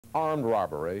armed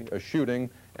robbery, a shooting,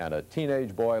 and a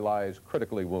teenage boy lies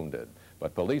critically wounded.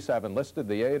 But police have enlisted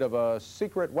the aid of a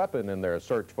secret weapon in their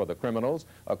search for the criminals.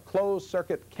 A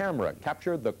closed-circuit camera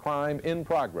captured the crime in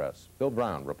progress. Bill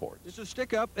Brown reports. It's a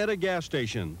stick-up at a gas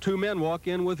station. Two men walk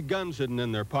in with guns hidden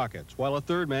in their pockets, while a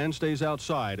third man stays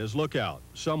outside as lookout.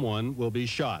 Someone will be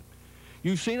shot.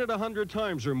 You've seen it 100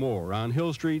 times or more on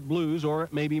Hill Street Blues or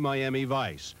maybe Miami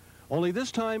Vice. Only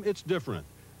this time it's different.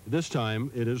 This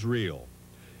time it is real.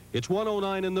 It's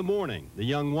 1:09 in the morning. The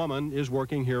young woman is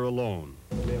working here alone.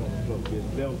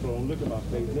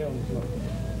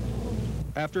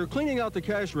 After cleaning out the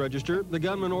cash register, the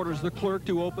gunman orders the clerk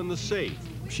to open the safe.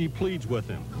 She pleads with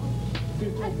him. I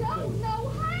don't know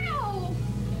how.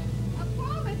 I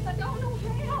promise I don't know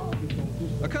how.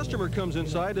 A customer comes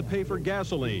inside to pay for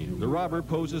gasoline. The robber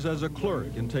poses as a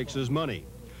clerk and takes his money.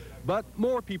 But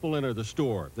more people enter the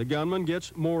store. The gunman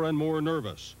gets more and more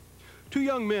nervous. Two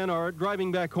young men are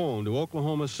driving back home to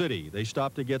Oklahoma City. They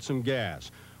stop to get some gas.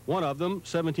 One of them,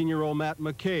 17-year-old Matt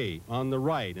McKay, on the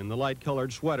right in the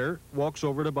light-colored sweater, walks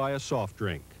over to buy a soft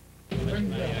drink.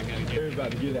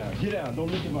 Everybody get out. Get out.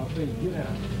 Don't look at my face. Get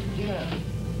out. Get out.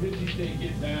 Busy say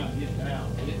get down. Get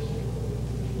down.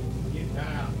 Get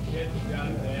down. Get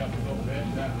down there. Go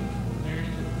back down.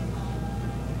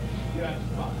 Get out the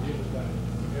spot.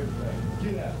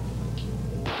 Everybody. Get out.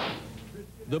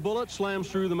 The bullet slams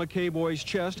through the McKay boy's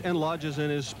chest and lodges in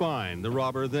his spine. The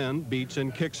robber then beats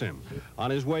and kicks him. On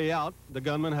his way out, the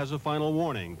gunman has a final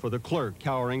warning for the clerk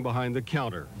cowering behind the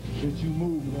counter. If you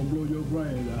move, I'm gonna blow your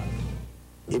brains out.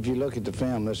 If you look at the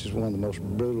film, this is one of the most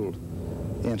brutal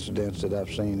incidents that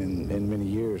I've seen in many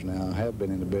years now. I have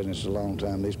been in the business a long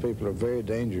time. These people are very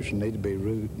dangerous and need to be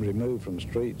removed from the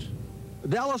streets.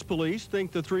 Dallas police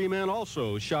think the three men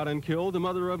also shot and killed the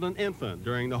mother of an infant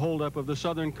during the holdup of the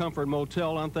Southern Comfort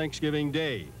Motel on Thanksgiving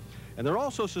Day. And they're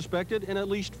also suspected in at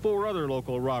least 4 other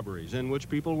local robberies in which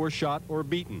people were shot or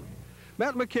beaten.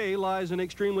 Matt McKay lies in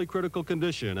extremely critical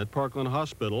condition at Parkland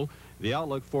Hospital. The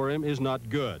outlook for him is not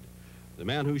good. The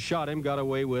man who shot him got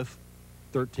away with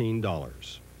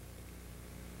 $13.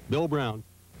 Bill Brown,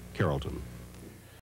 Carrollton.